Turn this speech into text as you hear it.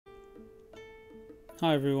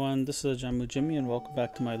Hi everyone, this is Jamu Jimmy and welcome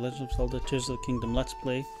back to my Legend of Zelda Tears of the Kingdom Let's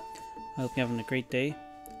Play. I hope you're having a great day.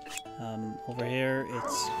 Over here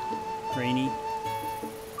it's rainy.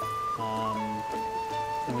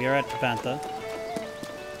 And we are at Pantha,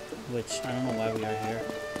 which I don't know why we are here.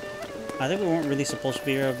 I think we weren't really supposed to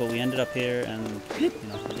be here, but we ended up here and, you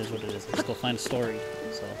know, it is what it is. Let's go find a story.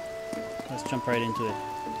 So, let's jump right into it.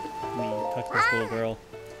 Let me talk to this little girl.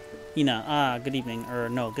 Ina, good evening, or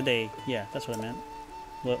no, good day. Yeah, that's what I meant.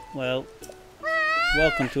 Well,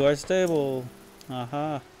 welcome to our stable.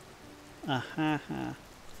 Aha.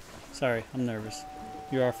 Sorry, I'm nervous.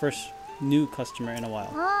 You're our first new customer in a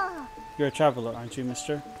while. You're a traveler, aren't you,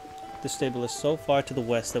 mister? This stable is so far to the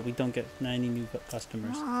west that we don't get any new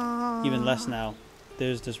customers. Even less now.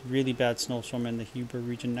 There's this really bad snowstorm in the Huber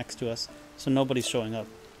region next to us, so nobody's showing up.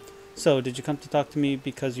 So, did you come to talk to me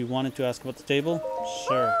because you wanted to ask about the stable?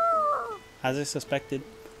 Sure. As I suspected,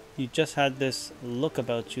 you just had this look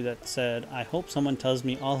about you that said, I hope someone tells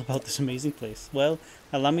me all about this amazing place. Well,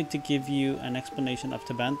 allow me to give you an explanation of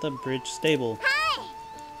Tabantha Bridge Stable.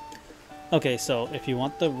 Okay, so if you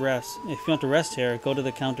want to rest here, go to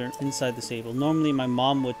the counter inside the stable. Normally my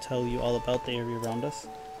mom would tell you all about the area around us,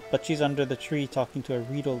 but she's under the tree talking to a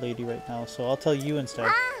Rito lady right now, so I'll tell you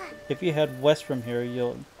instead. If you head west from here,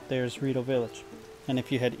 there's Rito Village. And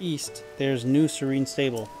if you head east, there's New Serene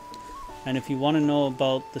Stable. And if you want to know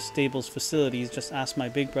about the stable's facilities, just ask my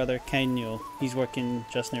big brother Kenyo. He's working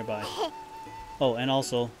just nearby. Oh, and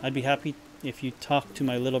also, I'd be happy if you talk to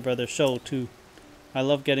my little brother Sho too. I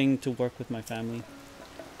love getting to work with my family.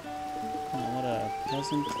 Oh, what a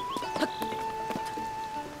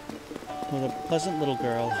pleasant little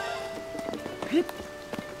girl.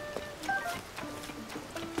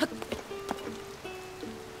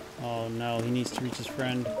 Oh no, he needs to reach his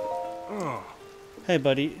friend. Hey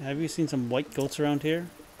buddy, have you seen some white goats around here?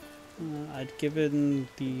 I'd given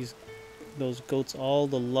those goats all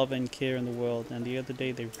the love and care in the world, and the other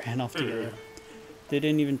day they ran off together. They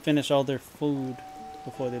didn't even finish all their food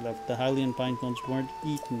before they left. The Hylian pine cones weren't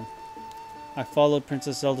eaten. I followed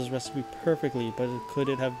Princess Zelda's recipe perfectly, but could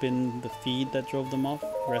it have been the feed that drove them off?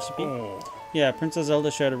 Recipe? Yeah, Princess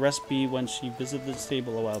Zelda shared a recipe when she visited the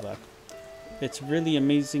stable a while back. It's really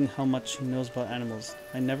amazing how much she knows about animals.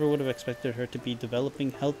 I never would have expected her to be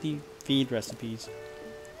developing healthy feed recipes.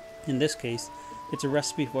 In this case, it's a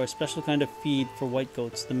recipe for a special kind of feed for white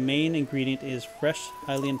goats. The main ingredient is fresh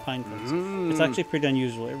Hylian pine cones. It's actually pretty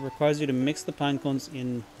unusual. It requires you to mix the pine cones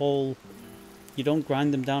in whole. You don't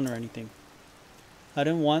grind them down or anything. I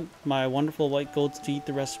didn't want my wonderful white goats to eat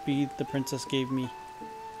the recipe the princess gave me,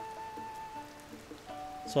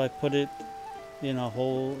 so I put it in a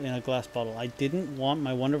glass bottle. I didn't want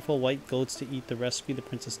my wonderful white goats to eat the recipe the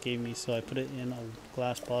princess gave me, so I put it in a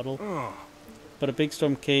glass bottle. But a big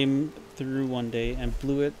storm came through one day and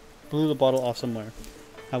blew the bottle off somewhere.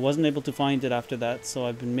 I wasn't able to find it after that, so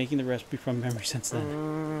I've been making the recipe from memory since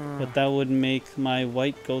then. But that would make my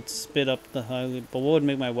white goats spit up the Hylian. But what would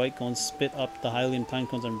make my white goats spit up the Hylian pine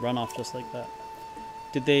cones and run off just like that?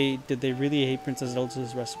 Did they really hate Princess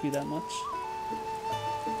Zelda's recipe that much?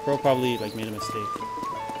 Bro probably made a mistake.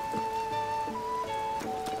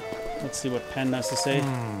 Let's see what Pen has to say.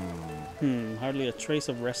 Hardly a trace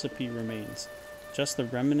of recipe remains. Just the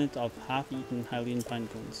remnant of half-eaten Hylian pine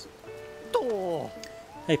cones.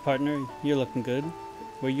 Hey partner, you're looking good.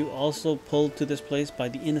 Were you also pulled to this place by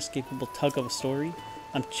the inescapable tug of a story?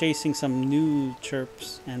 I'm chasing some new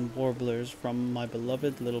chirps and warblers from my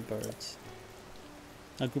beloved little birds.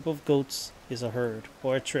 A group of goats is a herd,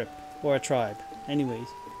 or a trip, or a tribe. Anyways,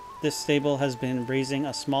 this stable has been raising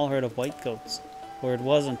a small herd of white goats, or it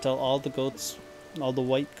was until all the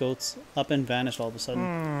white goats up and vanished all of a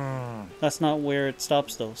sudden. That's not where it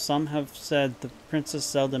stops though. Some have said the Princess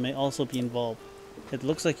Zelda may also be involved. It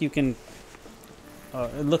looks like you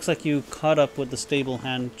caught up with the stable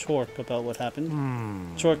hand Chork about what happened.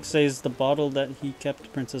 Chork says the bottle that he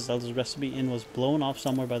kept Princess Zelda's recipe in was blown off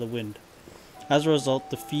somewhere by the wind. As a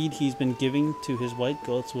result, the feed he's been giving to his white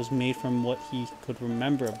goats was made from what he could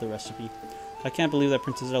remember of the recipe. I can't believe that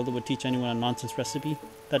Princess Zelda would teach anyone a nonsense recipe.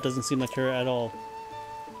 That doesn't seem like her at all.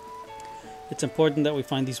 It's important that we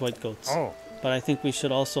find these white goats. But I think we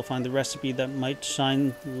should also find the recipe that might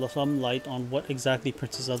shine some light on what exactly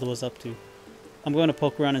Princess Zelda was up to. I'm going to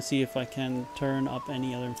poke around and see if I can turn up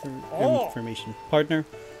any other information. Partner,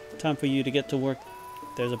 time for you to get to work.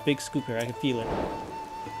 There's a big scoop here. I can feel it.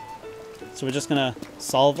 So we're just gonna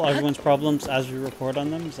solve everyone's problems as we report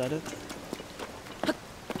on them. Is that it?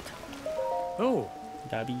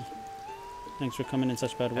 Dabby. Thanks for coming in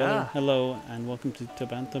such bad weather. Hello, and welcome to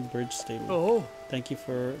Tabantha Bridge Stable. Oh. Thank you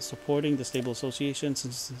for supporting the Stable Association.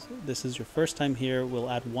 Since this is your first time here, we'll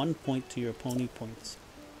add 1 point to your pony points.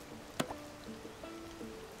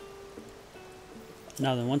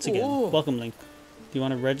 Now then, once again, welcome, Link. Do you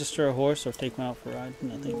want to register a horse or take one out for a ride?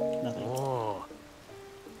 Nothing. Oh.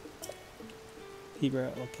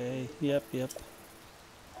 Hebra, okay. Yep.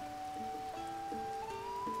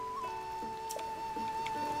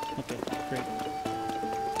 Okay, great.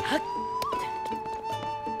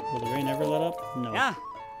 Will the rain ever let up? No. Yeah.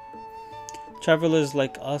 Travelers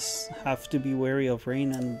like us have to be wary of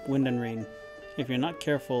rain and wind and rain. If you're not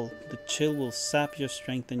careful, the chill will sap your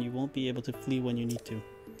strength and you won't be able to flee when you need to.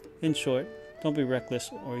 In short, don't be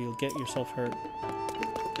reckless or you'll get yourself hurt.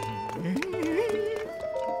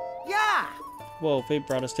 Yeah. Whoa, fate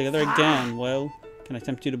brought us together again. Well, can I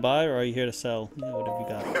tempt you to buy or are you here to sell? Yeah, what have you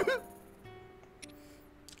got?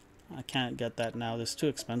 I can't get that now. This is too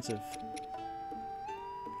expensive.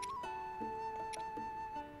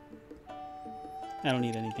 I don't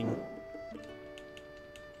need anything.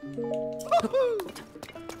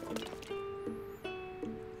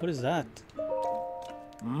 What is that?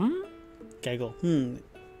 Gaggle.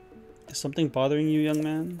 Is something bothering you, young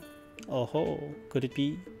man? Oh ho, could it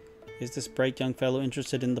be? Is this bright young fellow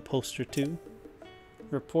interested in the poster too?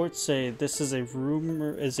 Reports say this is a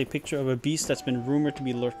picture of a beast that's been rumored to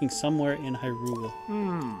be lurking somewhere in Hyrule.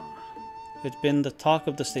 It's been the talk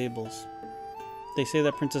of the stables. They say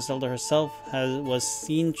that Princess Zelda herself was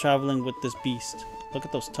seen traveling with this beast. Look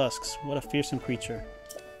at those tusks. What a fearsome creature.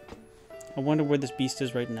 I wonder where this beast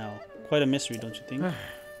is right now. Quite a mystery, don't you think?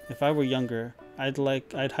 If I were younger, I'd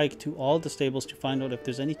hike to all the stables to find out if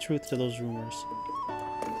there's any truth to those rumors.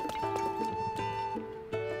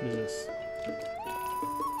 What is this?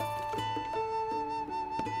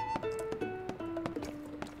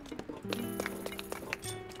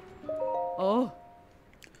 Oh.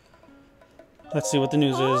 Let's see what the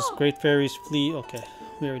news is. Great fairies flee. Okay,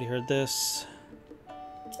 we already heard this.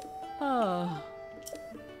 What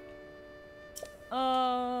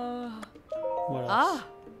else?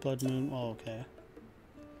 Blood moon. Oh, okay.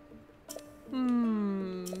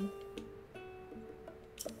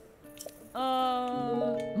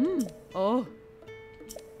 Oh.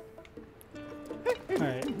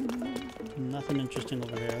 Alright. Nothing interesting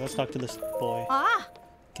over here. Let's talk to this boy.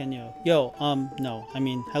 Kenyo. Yo, no. I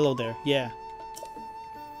mean, hello there. Yeah.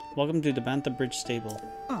 Welcome to the Bantha Bridge Stable.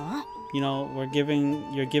 You know,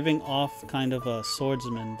 you're giving off kind of a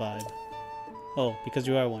swordsman vibe. Oh, because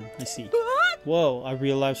you are one. I see. Whoa, a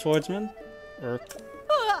real live swordsman? Irk.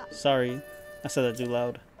 Sorry, I said that too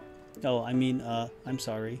loud. Oh, I mean, I'm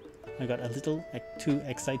sorry. I got a little too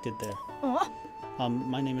excited there.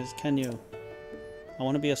 My name is Kenyu. I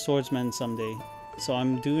want to be a swordsman someday. So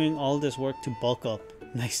I'm doing all this work to bulk up.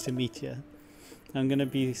 Nice to meet you. I'm gonna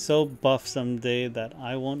be so buff someday that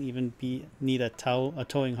I won't even need a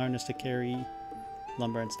towing harness to carry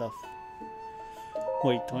lumber and stuff.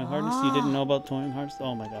 Wait, towing harness? You didn't know about towing harness?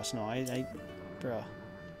 Oh my gosh, no, bruh.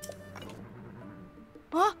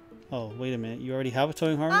 Oh, wait a minute, you already have a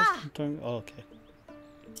towing harness? Oh, okay.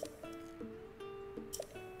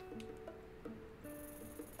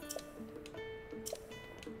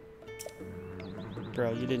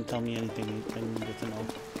 Bro, you didn't tell me anything I needed to know.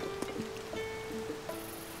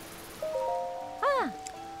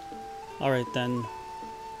 Alright then,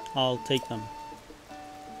 I'll take them.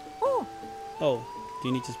 Oh, do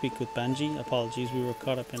you need to speak with Banji? Apologies, we were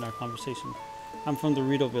caught up in our conversation. I'm from the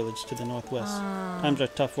Rito village to the northwest. Times are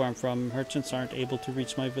tough where I'm from. Merchants aren't able to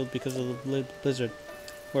reach my village because of the blizzard.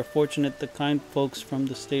 We're fortunate the kind folks from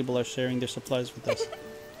the stable are sharing their supplies with us.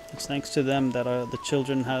 It's thanks to them that the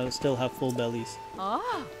children still have full bellies.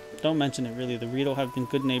 Don't mention it really, the Rito have been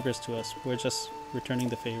good neighbors to us. We're just returning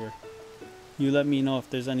the favor. You let me know if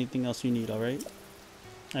there's anything else you need, alright?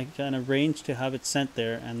 I can arrange to have it sent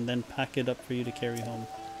there and then pack it up for you to carry home.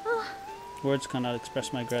 Words cannot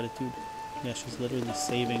express my gratitude. Yeah, she's literally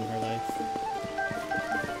saving her life.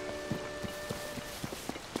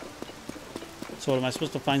 So am I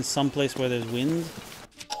supposed to find some place where there's wind?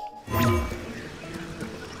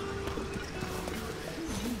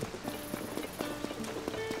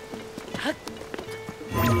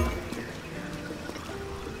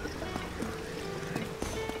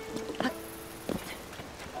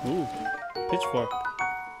 Ooh, pitchfork.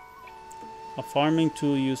 A farming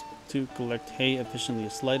tool used to collect hay efficiently.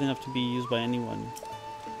 It's light enough to be used by anyone.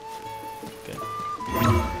 Okay.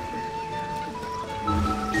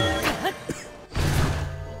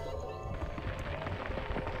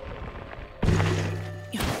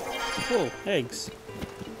 Whoa, eggs.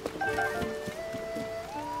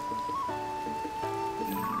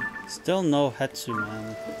 Still no Hetsu,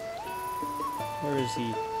 man. Where is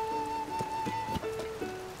he?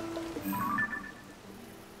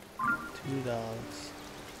 $2.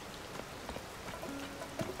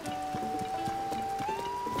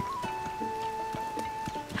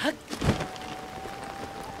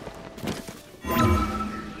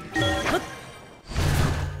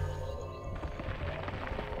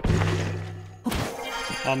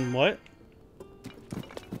 What?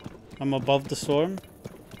 I'm above the storm?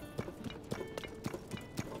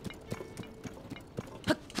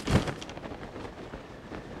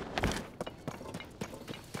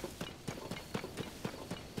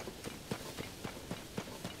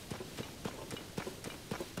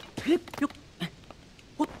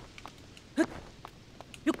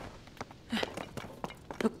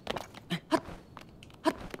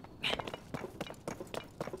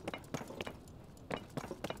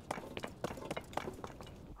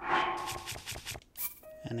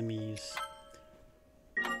 Enemies.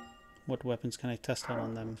 What weapons can I test out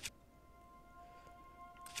on them?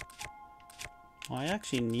 Oh, I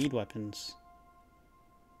actually need weapons.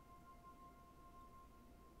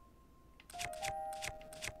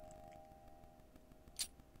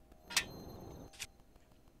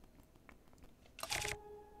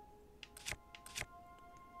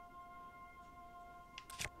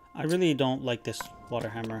 I really don't like this water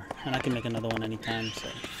hammer, and I can make another one anytime, so...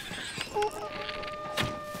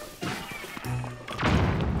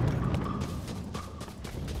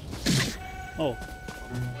 Oh.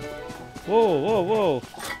 Whoa, whoa, whoa.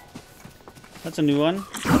 That's a new one.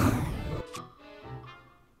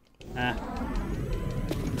 Ah.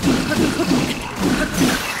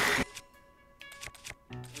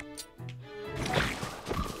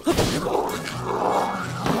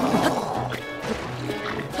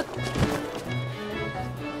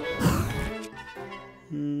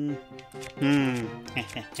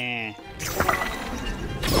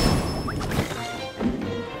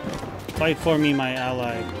 Fight for me, my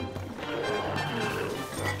ally.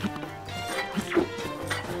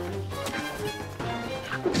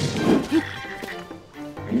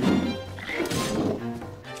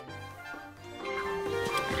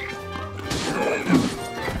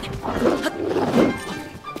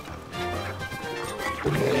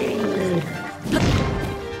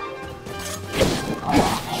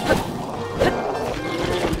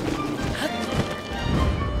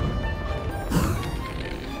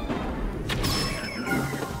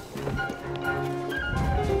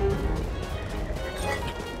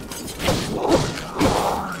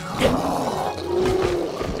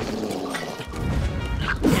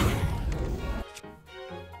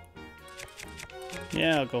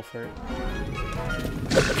 Yeah, I'll go for it.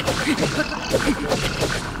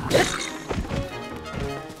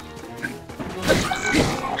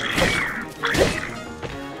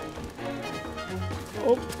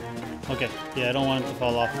 Oh, okay. Yeah, I don't want it to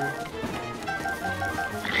fall off.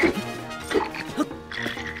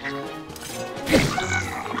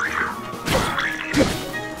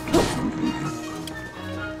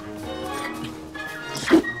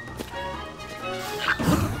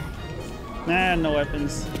 Nah, no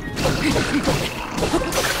weapons.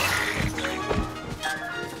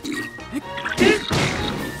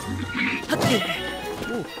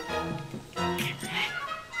 Ooh.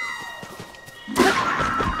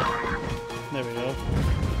 There we go.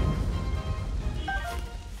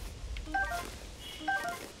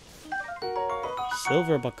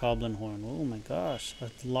 Silver bokoblin horn. Oh my gosh. A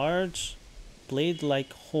large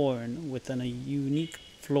blade-like horn with a unique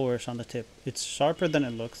flourish on the tip. It's sharper than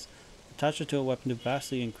it looks. Attach it to a weapon to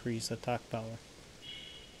vastly increase attack power.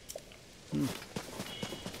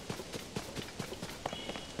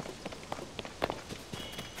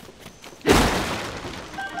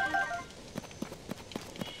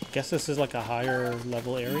 Guess this is like a higher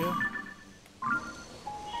level area?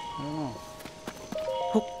 I don't know.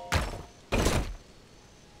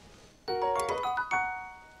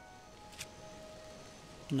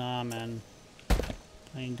 Nah, man.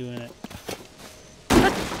 I ain't doing it.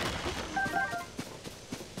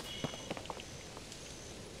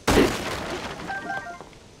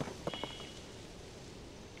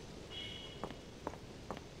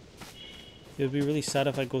 It would be really sad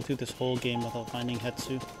if I go through this whole game without finding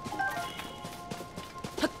Hetsu.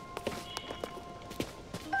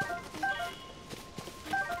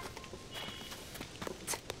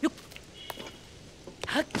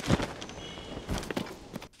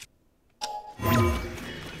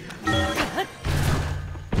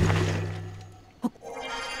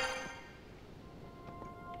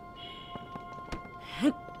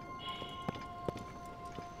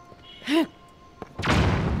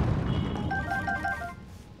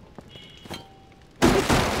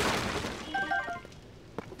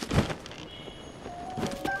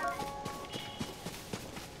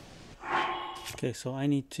 Okay, so I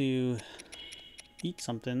need to eat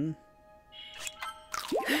something.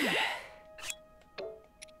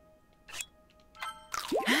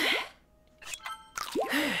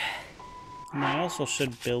 And I also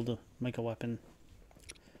should make a weapon.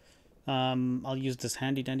 I'll use this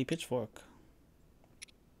handy dandy pitchfork.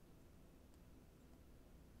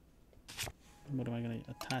 What am I going to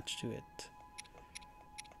attach to it?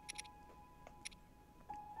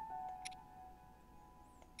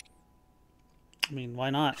 I mean, why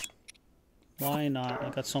not? Why not? I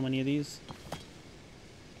got so many of these.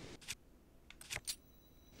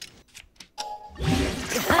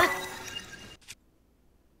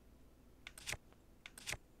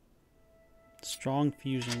 Strong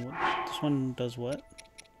fusion. This one does what?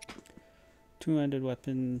 Two-handed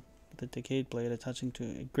weapon with a decayed blade attaching to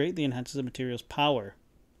it greatly enhances the material's power.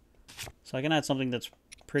 So I can add something that's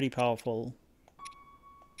pretty powerful.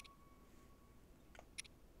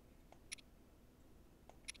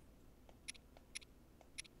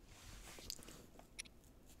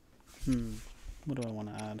 What do I want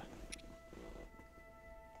to add?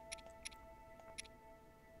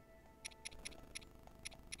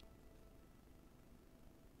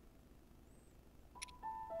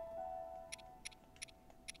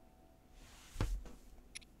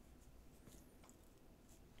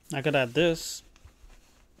 I could add this.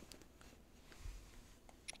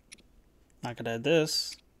 I could add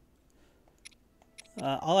this.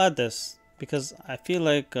 I'll add this because I feel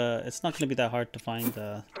like it's not going to be that hard to find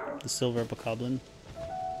the silver bokoblin.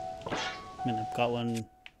 I mean, I've got one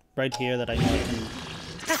right here that I know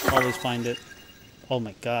I can always find it. Oh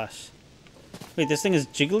my gosh. Wait, this thing is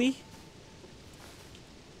jiggly?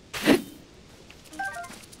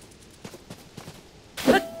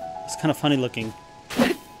 It's kind of funny looking.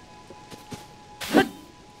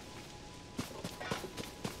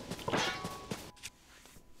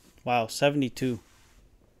 Wow, 72.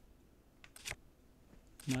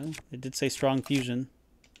 Well, it did say strong fusion.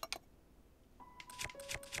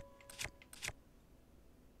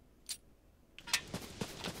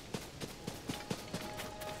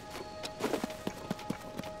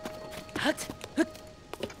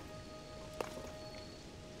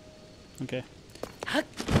 Okay.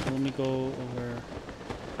 Let me go over.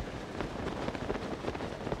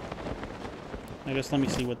 I guess let me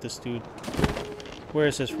see what this dude. Where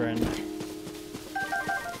is his friend?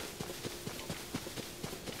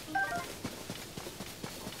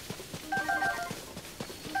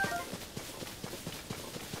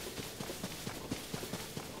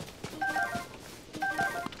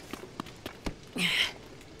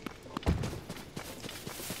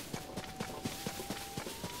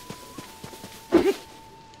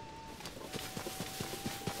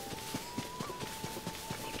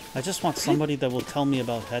 I just want somebody that will tell me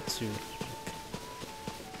about Hetsu.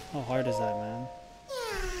 How hard is that, man?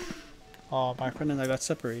 Oh, my friend and I got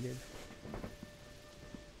separated.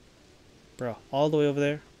 Bro, all the way over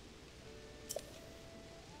there?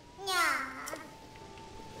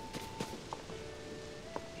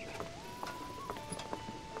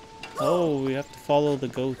 Oh, we have to follow the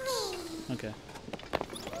goats. Okay.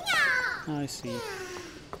 I see.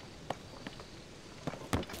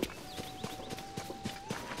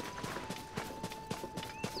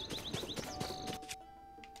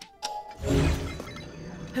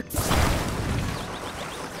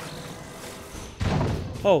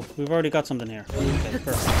 Oh, we've already got something here. Okay,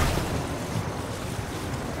 perfect.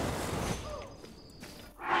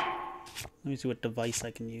 Let me see what device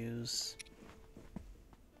I can use.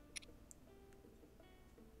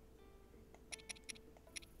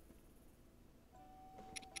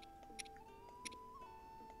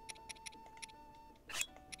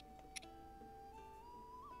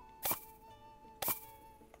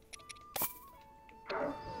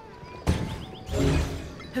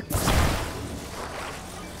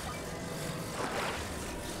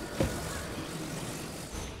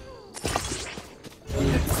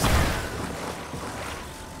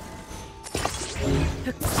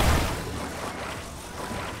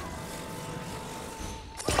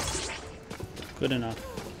 Good enough.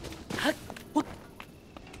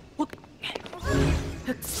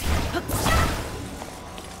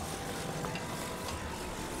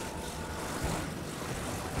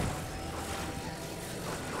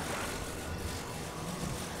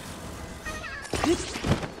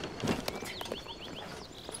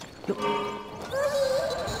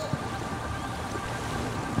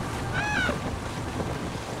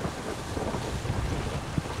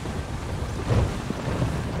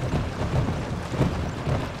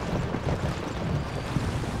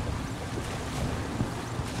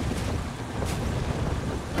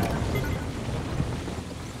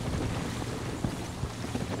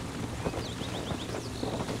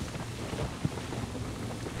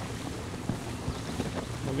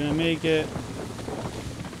 gonna make it.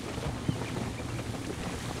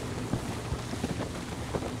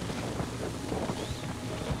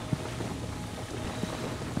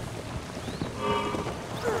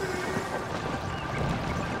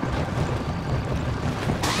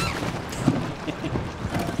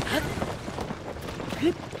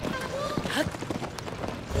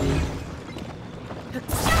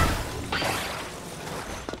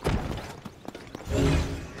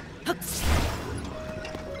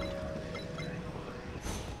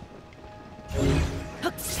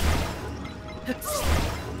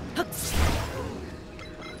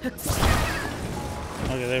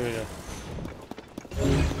 Okay, there we go.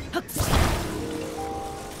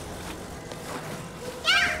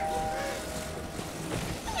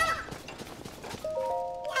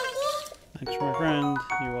 Thanks for my friend.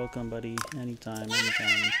 You're welcome, buddy. Anytime,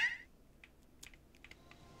 anytime.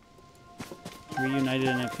 Reunited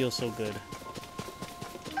and it feels so good.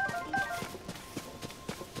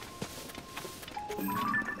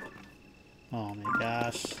 Oh my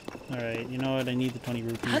gosh. Alright, you know what? I need the 20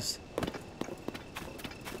 rupees.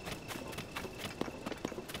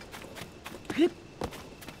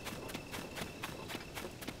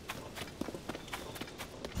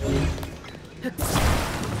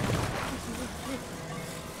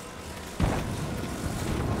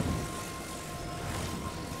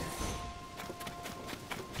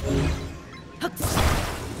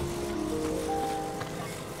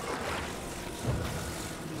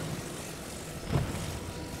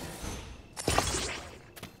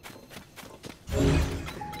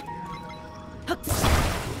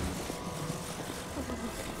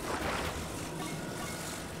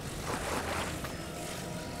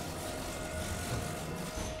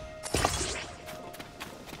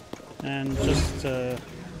 And just, no,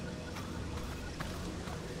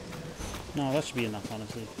 that should be enough,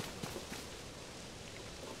 honestly.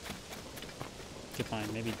 Okay,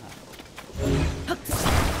 fine, maybe not.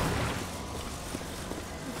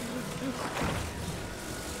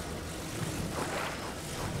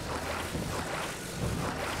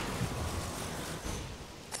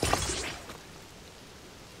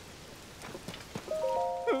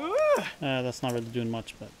 That's not really doing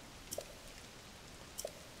much, but...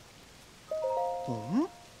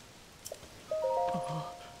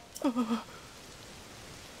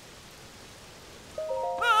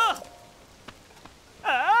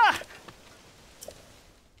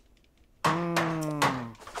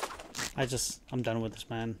 I'm done with this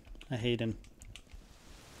man. I hate him.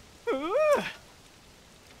 I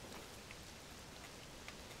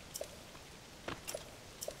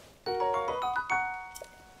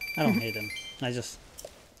don't hate him. I just,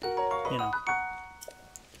 you know,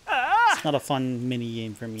 it's not a fun mini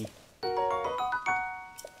game for me.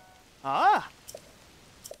 I'm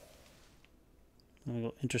gonna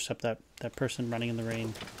go intercept that person running in the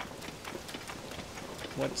rain.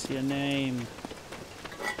 What's your name?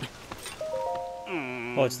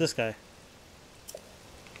 Oh, it's this guy.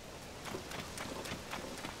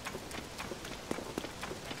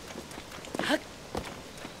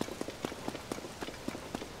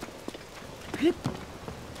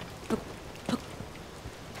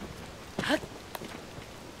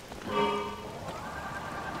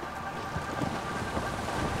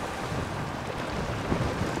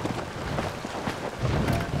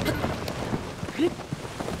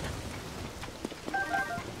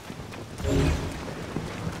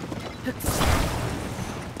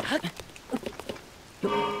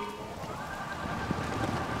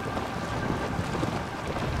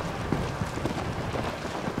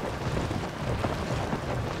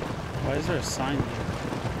 Why is there a sign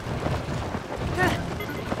here?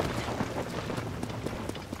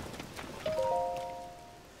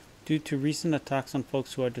 Due to recent attacks on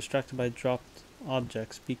folks who are distracted by dropped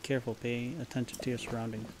objects, be careful, pay attention to your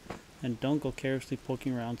surroundings, and don't go carelessly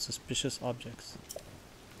poking around suspicious objects.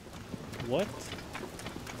 What?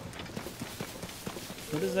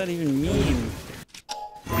 What does that even mean?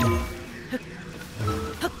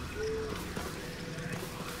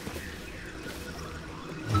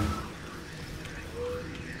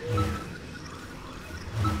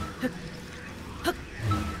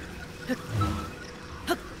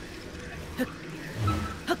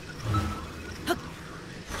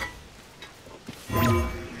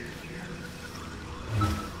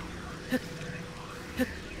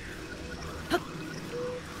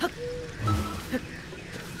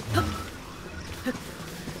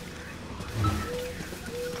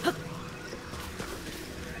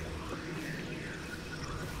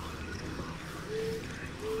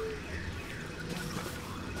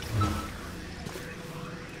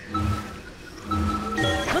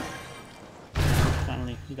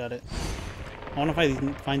 got it. I wonder if I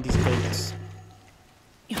can find these goats.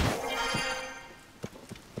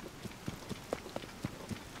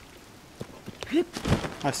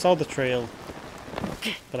 I saw the trail,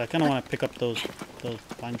 but I kind of want to pick up those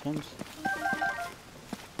pine cones.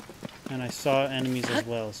 And I saw enemies as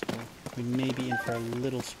well, so we may be in for a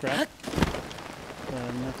little scrap.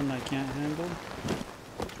 Nothing I can't handle.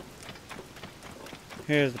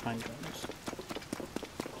 Here's the pine cones.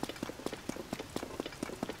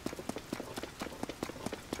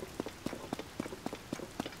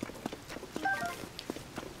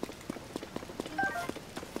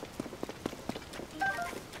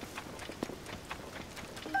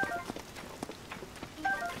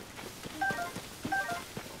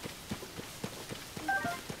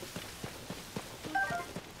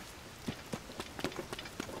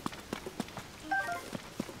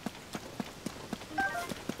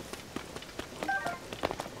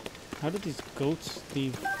 How did these goats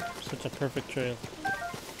leave such a perfect trail?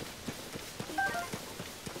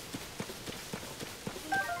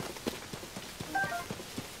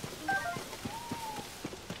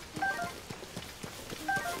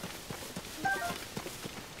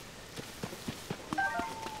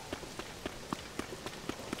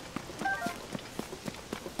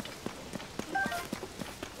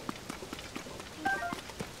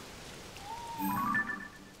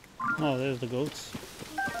 Oh, there's the goats.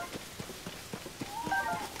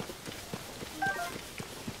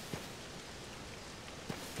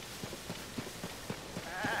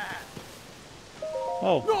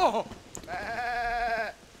 Oh!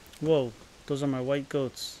 Whoa, those are my white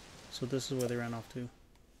goats. So this is where they ran off to.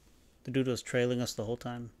 The dude was trailing us the whole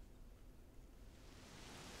time.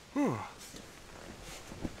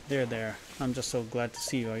 There. I'm just so glad to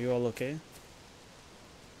see you. Are you all okay?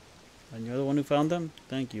 And you're the one who found them?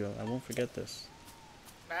 Thank you. I won't forget this.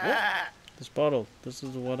 This bottle. This is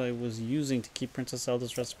what I was using to keep Princess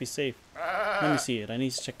Zelda's recipe safe. Let me see it. I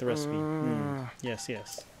need to check the recipe.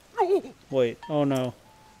 Yes. Wait. Oh no.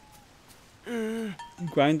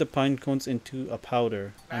 Grind the pine cones into a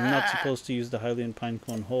powder. I'm not supposed to use the Hylian pine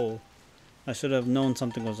cone whole. I should have known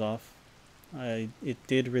something was off. It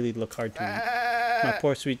did really look hard to eat. My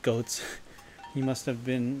poor sweet goats. You must have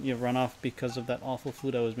been run off because of that awful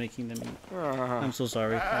food I was making them eat. I'm so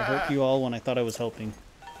sorry. I hurt you all when I thought I was helping.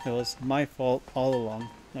 It was my fault all along.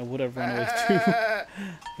 I would have run away too.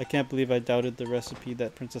 I can't believe I doubted the recipe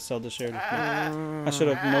that Princess Zelda shared with me. I should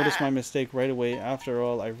have noticed my mistake right away. After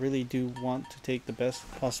all, I really do want to take the best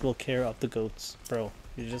possible care of the goats. Bro,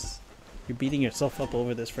 you're beating yourself up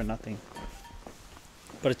over this for nothing.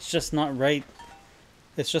 But it's just not right.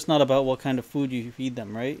 It's just not about what kind of food you feed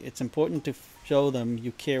them, right? It's important to show them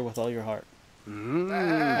you care with all your heart.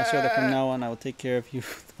 I swear that from now on I will take care of you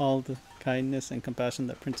with all the kindness and compassion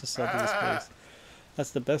that Princess Zelda displays.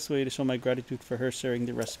 That's the best way to show my gratitude for her sharing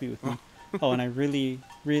the recipe with me. Oh, and I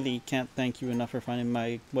really can't thank you enough for finding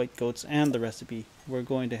my white goats and the recipe. We're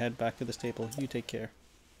going to head back to the stable. You take care.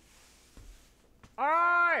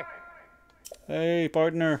 Aye! Hey,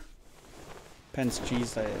 partner. Pen's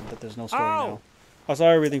cheese, but there's no story now. I saw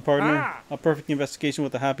everything, partner. A perfect investigation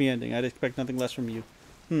with a happy ending. I'd expect nothing less from you.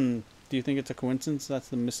 Do you think it's a coincidence that's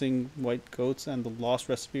the missing white goats and the lost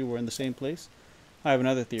recipe were in the same place? I have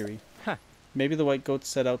another theory. Maybe the white goats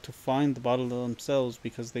set out to find the bottle themselves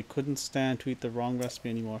because they couldn't stand to eat the wrong recipe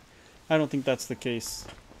anymore. I don't think that's the case,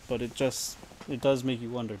 but it does make you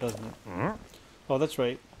wonder, doesn't it? Oh, that's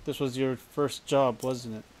right. This was your first job,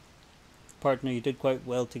 wasn't it? Partner, you did quite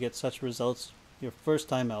well to get such results your first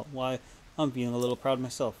time out. Why, I'm feeling a little proud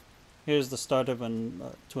myself. Here's the start of an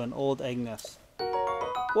old egg nest.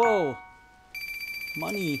 Whoa!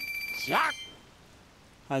 Money!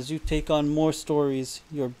 As you take on more stories,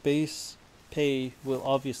 your base pay will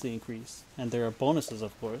obviously increase. And there are bonuses,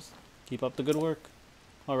 of course. Keep up the good work.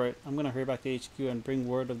 Alright, I'm gonna hurry back to HQ and bring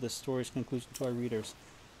word of this story's conclusion to our readers.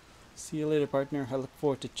 See you later, partner. I look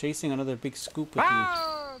forward to chasing another big scoop with you.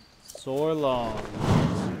 So long.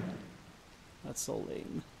 That's so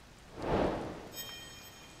lame.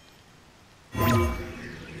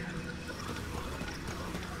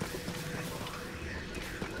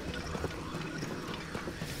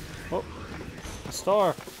 Oh, a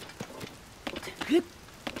star.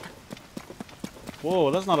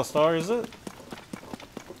 Whoa, that's not a star, is it?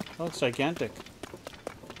 That looks gigantic.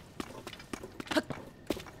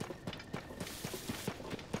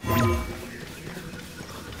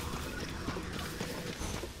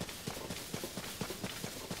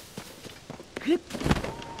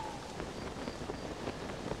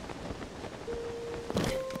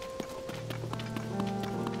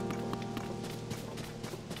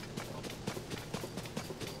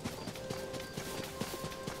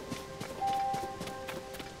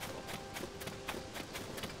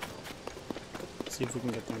 see if we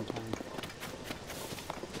can get there in time.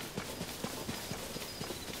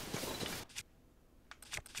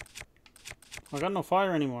 I got no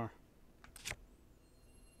fire anymore.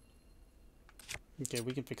 Okay,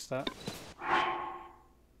 we can fix that.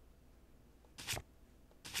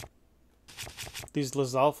 These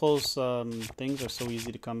Lizalfo's things are so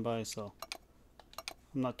easy to come by, so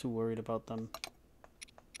I'm not too worried about them.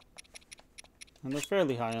 And they're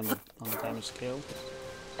fairly high on the damage scale.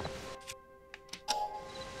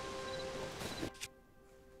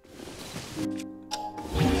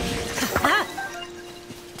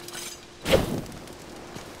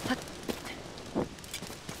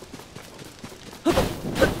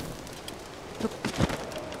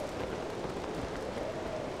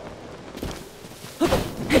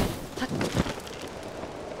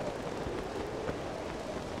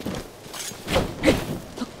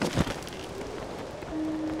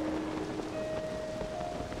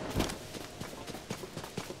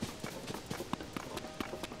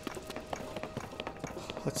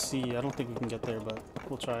 Let's see, I don't think we can get there, but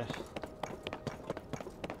we'll try.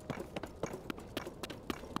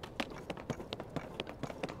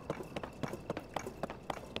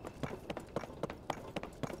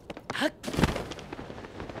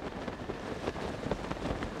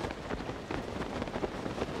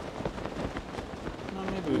 No,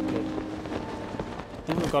 maybe we could. I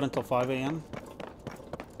think we've got until 5 a.m.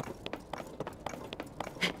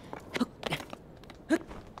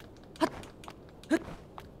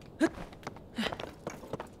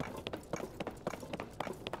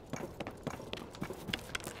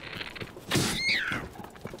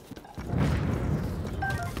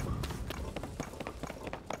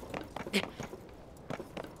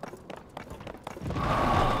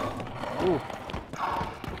 Ooh.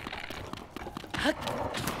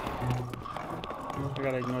 I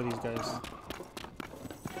gotta ignore these guys.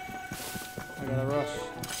 I gotta rush.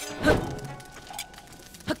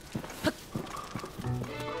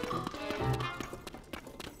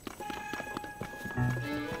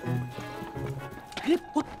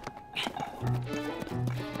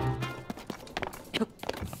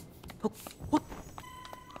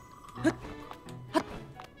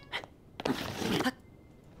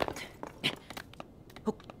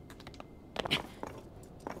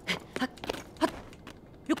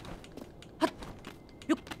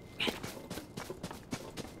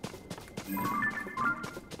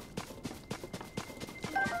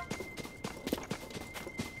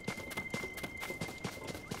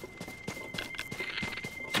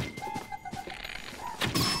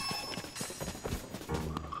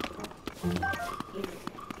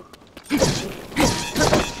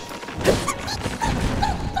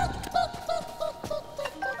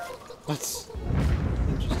 That's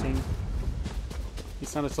interesting. He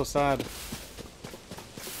sounded so sad.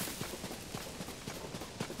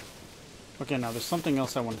 Okay, now there's something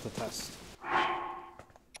else I wanted to test.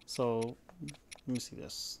 So, let me see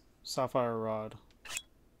this. Sapphire rod.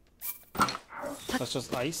 That's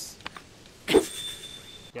just ice?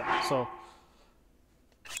 Yeah, so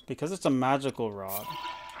because it's a magical rod,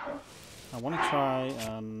 I want to try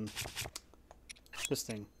this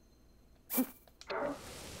thing.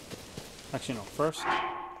 Actually, no. First,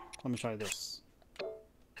 let me try this.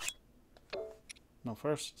 No,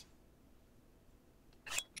 first.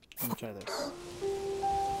 Let me try this.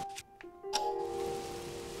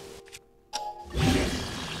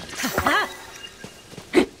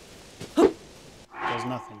 Does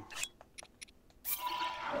nothing.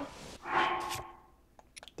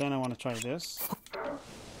 Then I want to try this.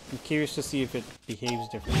 I'm curious to see if it behaves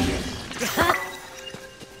differently.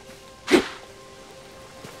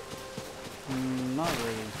 Not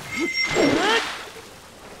really.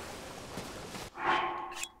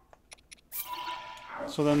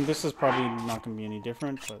 So then this is probably not going to be any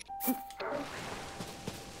different, but...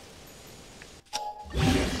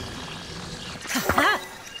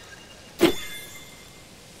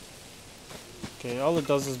 Okay, all it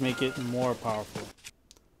does is make it more powerful.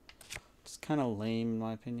 It's kind of lame in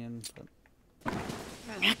my opinion, but...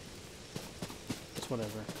 it's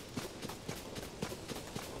whatever.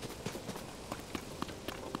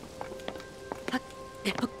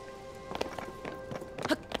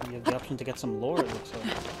 You have the option to get some lore, it looks like.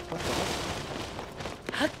 What the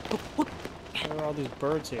heck? Where are all these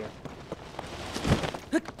birds here?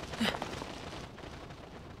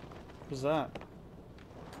 What's that?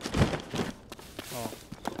 Oh.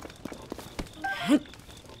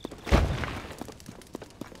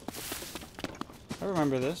 I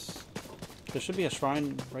remember this. There should be a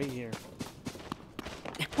shrine right here.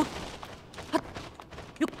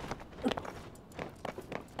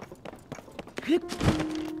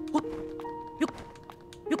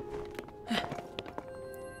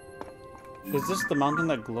 Is this the mountain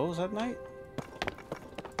that glows at night?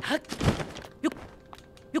 I'm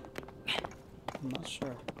not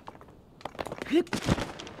sure.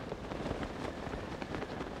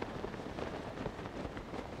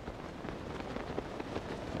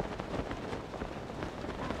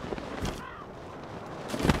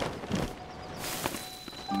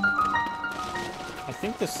 I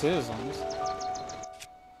think this is, honestly.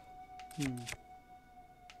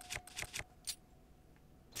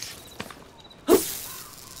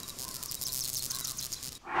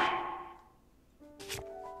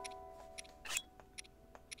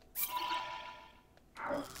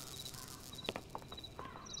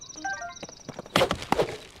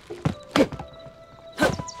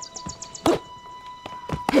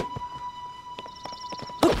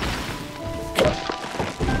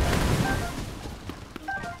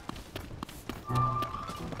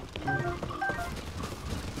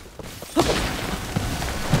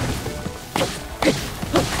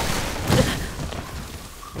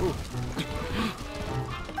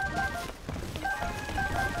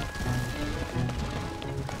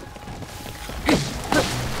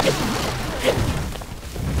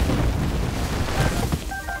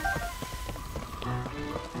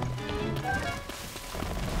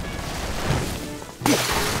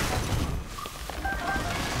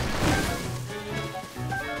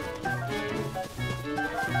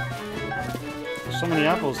 So many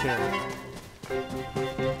apples here.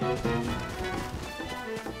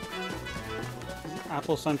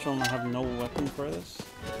 Apple Central and I have no weapon for this.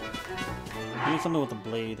 I need something with a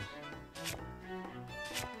blade.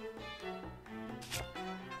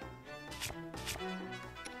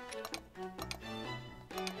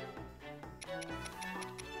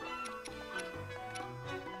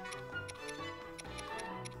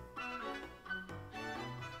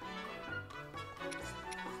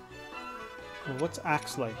 Well, what's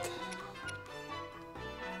axe like?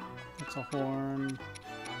 It's a horn.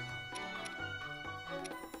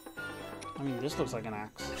 I mean, this looks like an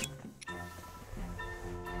axe.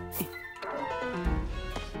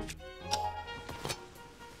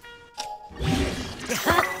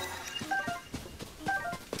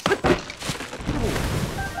 Ooh.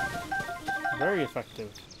 Very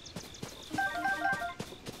effective.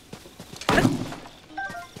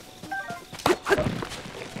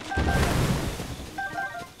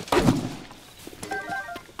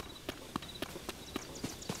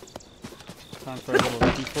 Time for a little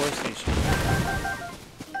deforestation.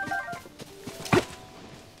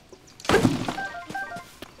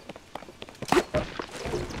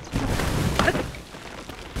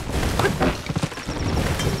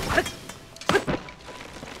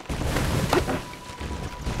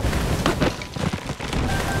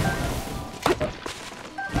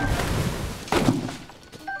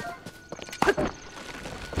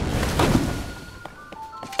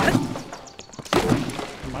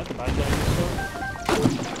 Am I the bad guy in this story?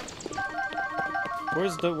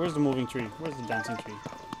 Where's the moving tree? Where's the dancing tree?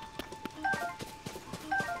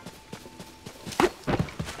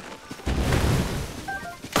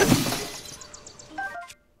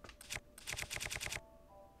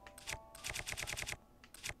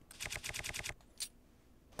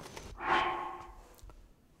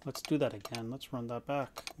 Let's do that again. Let's run that back.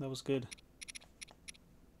 That was good.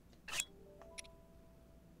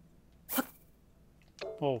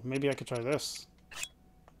 Oh, maybe I could try this.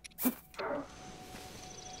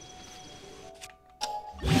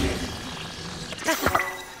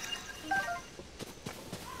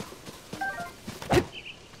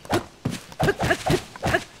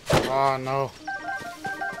 Oh no.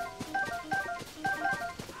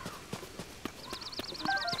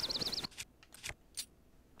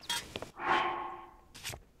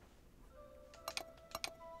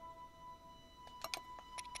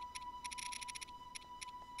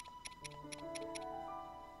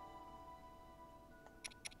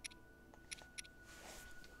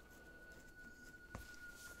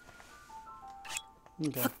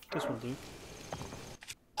 Okay, this will do.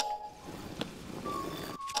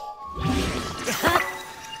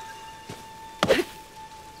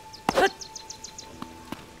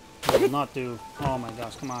 Will not do. Oh my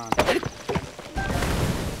gosh, come on.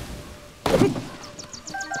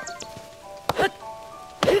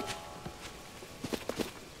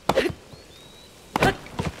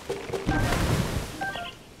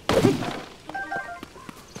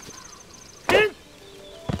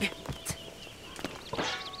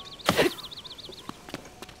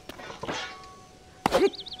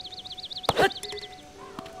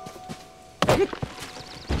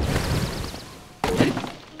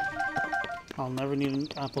 I'll never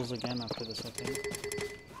need apples again after this, I think.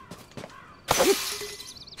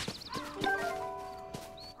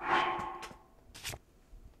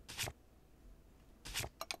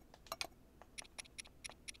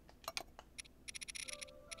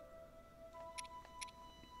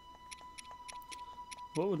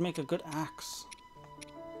 What would make a good axe?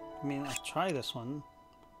 I mean, I'll try this one.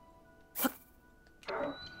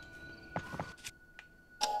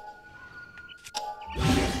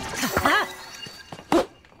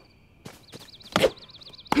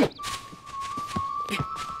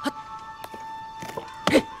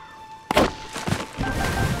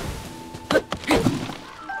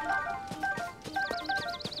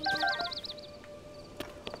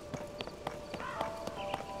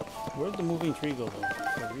 Where'd the moving tree go though?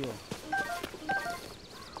 For real.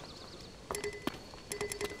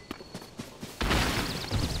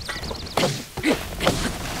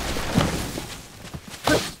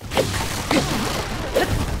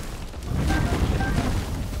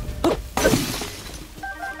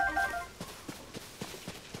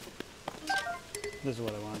 This is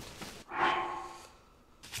what I want.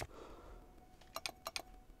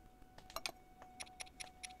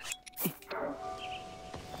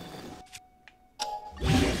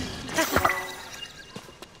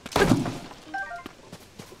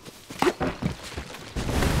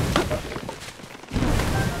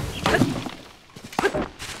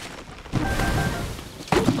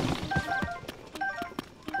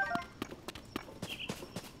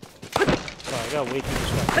 Sorry, I got way too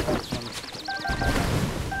distracted by this one.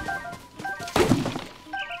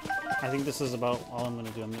 I think this is about all I'm going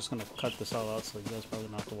to do. I'm just going to cut this all out so you guys probably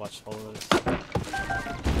don't have to watch all of this.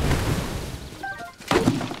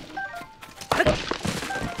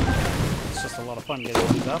 It's just a lot of fun getting all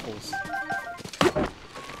these apples.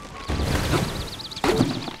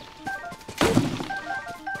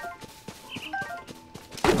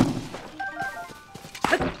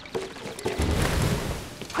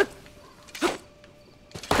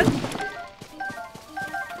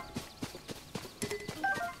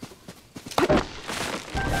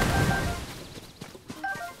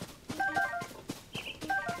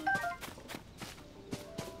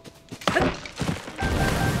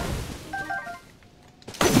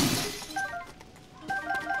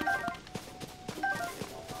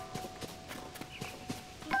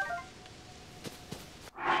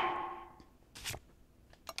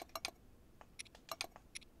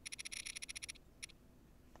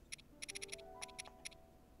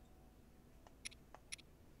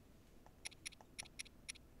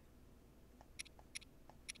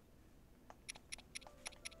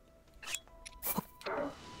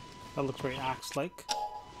 That looks very axe-like.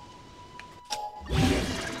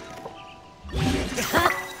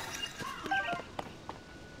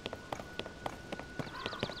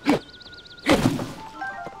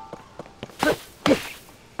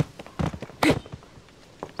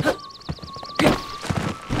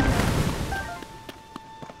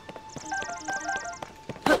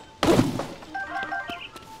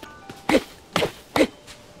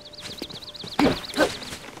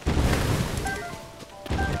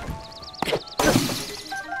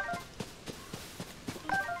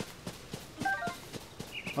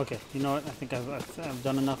 Okay, you know what? I think I've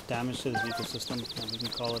done enough damage to this ecosystem, and we can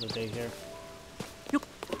call it a day here.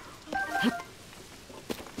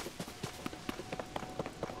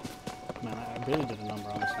 Man, I really did a number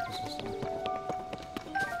on this ecosystem.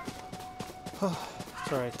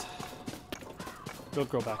 It's alright. It'll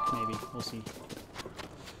grow back, maybe. We'll see.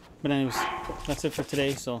 But anyways, that's it for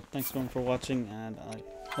today, so thanks everyone for watching, and I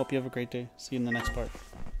hope you have a great day. See you in the next part.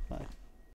 Bye.